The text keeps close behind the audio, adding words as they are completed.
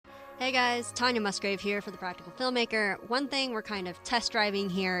Hey guys, Tanya Musgrave here for The Practical Filmmaker. One thing we're kind of test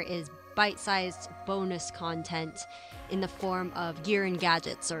driving here is bite-sized bonus content in the form of gear and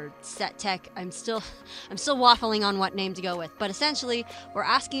gadgets or set tech. I'm still waffling on what name to go with, but essentially we're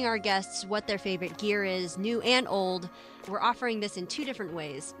asking our guests what their favorite gear is, new and old. We're offering this in two different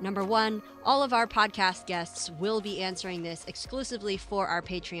ways. Number one, all of our podcast guests will be answering this exclusively for our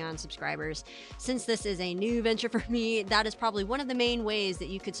Patreon subscribers. Since this is a new venture for me, that is probably one of the main ways that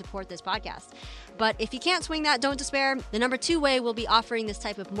you could support this podcast. But if you can't swing that, don't despair. The number two way we'll be offering this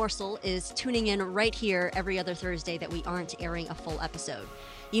type of morsel is tuning in right here every other Thursday that we aren't airing a full episode.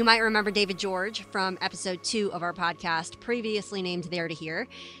 You might remember David George from episode 2 of our podcast, previously named There to Hear.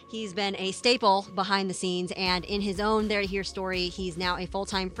 He's been a staple behind the scenes, and in his own There to Hear story, he's now a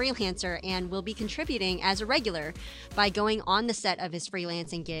full-time freelancer and will be contributing as a regular by going on the set of his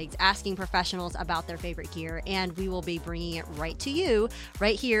freelancing gigs, asking professionals about their favorite gear, and we will be bringing it right to you,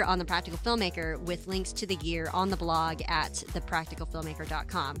 right here on The Practical Filmmaker, with links to the gear on the blog at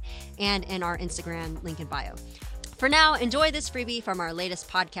thepracticalfilmmaker.com and in our Instagram link in bio. For now, enjoy this freebie from our latest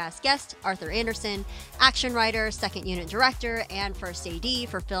podcast guest, Arthur Anderson, action writer, second unit director, and first AD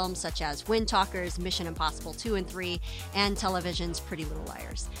for films such as Wind Talkers, Mission Impossible 2 and 3, and television's Pretty Little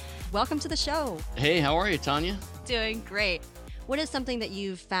Liars. Welcome to the show. Hey, how are you, Tanya? Doing great. What is something that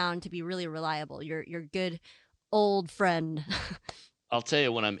you've found to be really reliable, your good old friend? I'll tell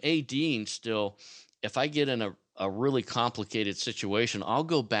you, when I'm ADing still, if I get in a really complicated situation, I'll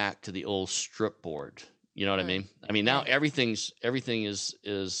go back to the old strip board. You know what I mean? I mean, now everything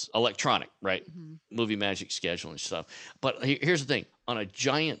is electronic, right? Mm-hmm. Movie magic scheduling stuff. But here's the thing. On a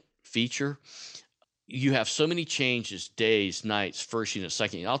giant feature, you have so many changes, days, nights, first unit,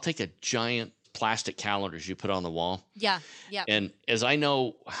 second unit. I'll take a giant plastic calendars you put on the wall. Yeah. And as I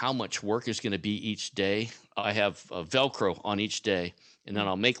know how much work is going to be each day, I have Velcro on each day. And then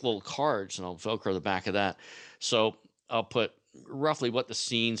I'll make little cards and I'll Velcro the back of that. So I'll put roughly what the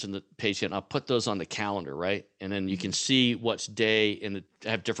scenes and the page, and I'll put those on the calendar, right? And then you can see what's day and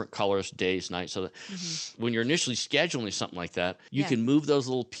have different colors, days, nights. So that when you're initially scheduling something like that, you can move those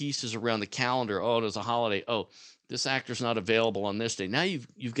little pieces around the calendar. Oh, there's a holiday. Oh, this actor's not available on this day. Now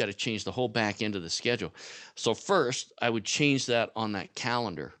you've got to change the whole back end of the schedule. So first, I would change that on that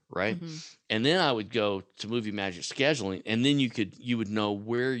calendar, right? And then I would go to Movie Magic Scheduling, and then you would know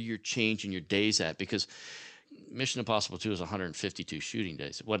where you're changing your days at, because Mission Impossible 2 is 152 shooting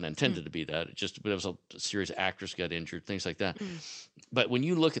days. It wasn't intended to be that. It was a series of actors got injured, things like that. But when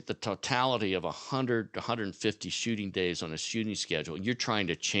you look at the totality of 100 to 150 shooting days on a shooting schedule, you're trying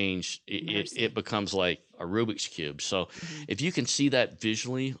to change, it becomes like a Rubik's Cube. So if you can see that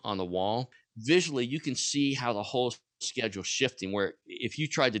visually on the wall, visually you can see how the whole schedule shifting, where if you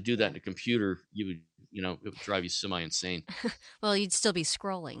tried to do that in a computer, it would drive you semi-insane. Well, you'd still be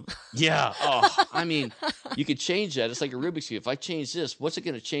scrolling. Yeah. Oh, I mean, you could change that. It's like a Rubik's Cube. If I change this, what's it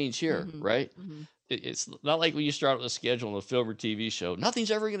going to change here, right? It's not like when you start with a schedule on a film or TV show. Nothing's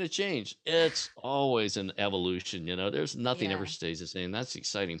ever going to change. It's always an evolution, There's nothing ever stays the same. That's the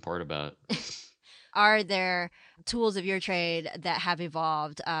exciting part about it. Are there tools of your trade that have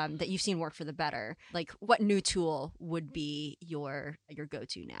evolved that you've seen work for the better? Like, what new tool would be your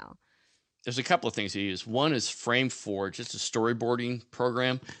go-to now? There's a couple of things to use. One is FrameForge. It's a storyboarding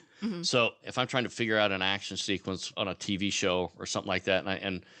program. So if I'm trying to figure out an action sequence on a TV show or something like that,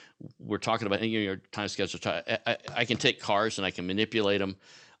 and we're talking about your time schedule, I can take cars and I can manipulate them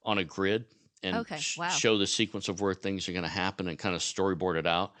on a grid and show the sequence of where things are going to happen and kind of storyboard it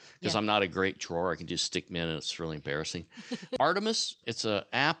out, because I'm not a great drawer. I can just stick them in and it's really embarrassing. Artemis, it's an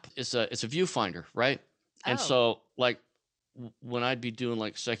app. It's a viewfinder, right? And so like, when I'd be doing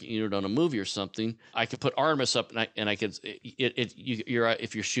like second unit on a movie or something, I could put Artemis up and I could,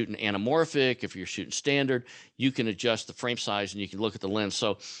 if you're shooting anamorphic, if you're shooting standard, you can adjust the frame size and you can look at the lens.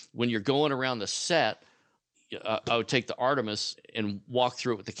 So when you're going around the set, I would take the Artemis and walk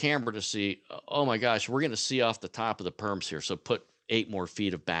through it with the camera to see, oh my gosh, we're going to see off the top of the perms here. So put 8 more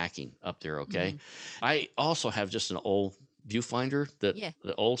feet of backing up there. Okay. I also have just an old viewfinder,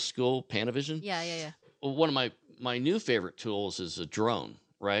 the old school Panavision. Yeah. One of my new favorite tools is a drone,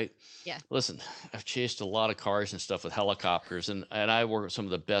 right? Yeah. Listen, I've chased a lot of cars and stuff with helicopters, and I work with some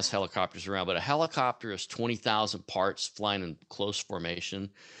of the best helicopters around, but a helicopter is 20,000 parts flying in close formation.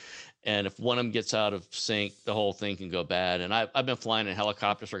 And if one of them gets out of sync, the whole thing can go bad. And I've been flying in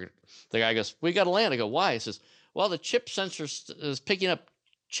helicopters. The guy goes, "We got to land." I go, "Why?" He says, "Well, the chip sensor is picking up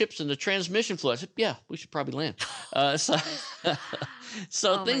chips in the transmission fluid." I said, "Yeah, we should probably land."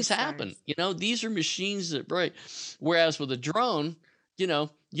 So things happen, these are machines that break. Whereas with a drone, you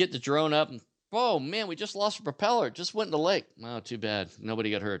get the drone up and Oh man, we just lost a propeller. It just went in the lake. Oh, too bad.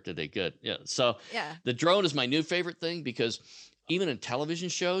 Nobody got hurt, did they? Good. Yeah. So Yeah. the drone is my new favorite thing because even in television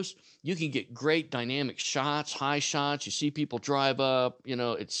shows, you can get great dynamic shots, high shots. You see people drive up,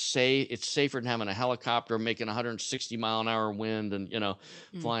 it's safe. It's safer than having a helicopter making 160-mile-an-hour wind and, Mm.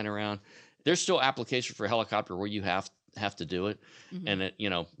 flying around. There's still application for a helicopter where you have to do it. Hmm. And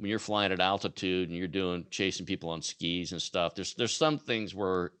when you're flying at altitude and you're chasing people on skis and stuff, there's some things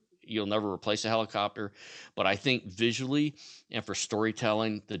where you'll never replace a helicopter, but I think visually and for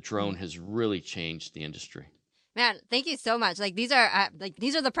storytelling, the drone has really changed the industry. Man, thank you so much. These are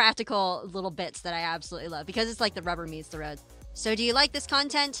the practical little bits that I absolutely love because it's like the rubber meets the road. So do you like this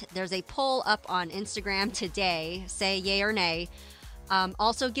content? There's a poll up on Instagram today. Say yay or nay.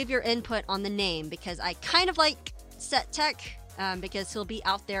 Also give your input on the name because I kind of like Set Tech because he'll be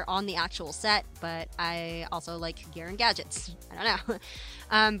out there on the actual set, but I also like Gear and Gadgets. I don't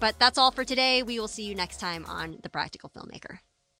know. But that's all for today. We will see you next time on The Practical Filmmaker.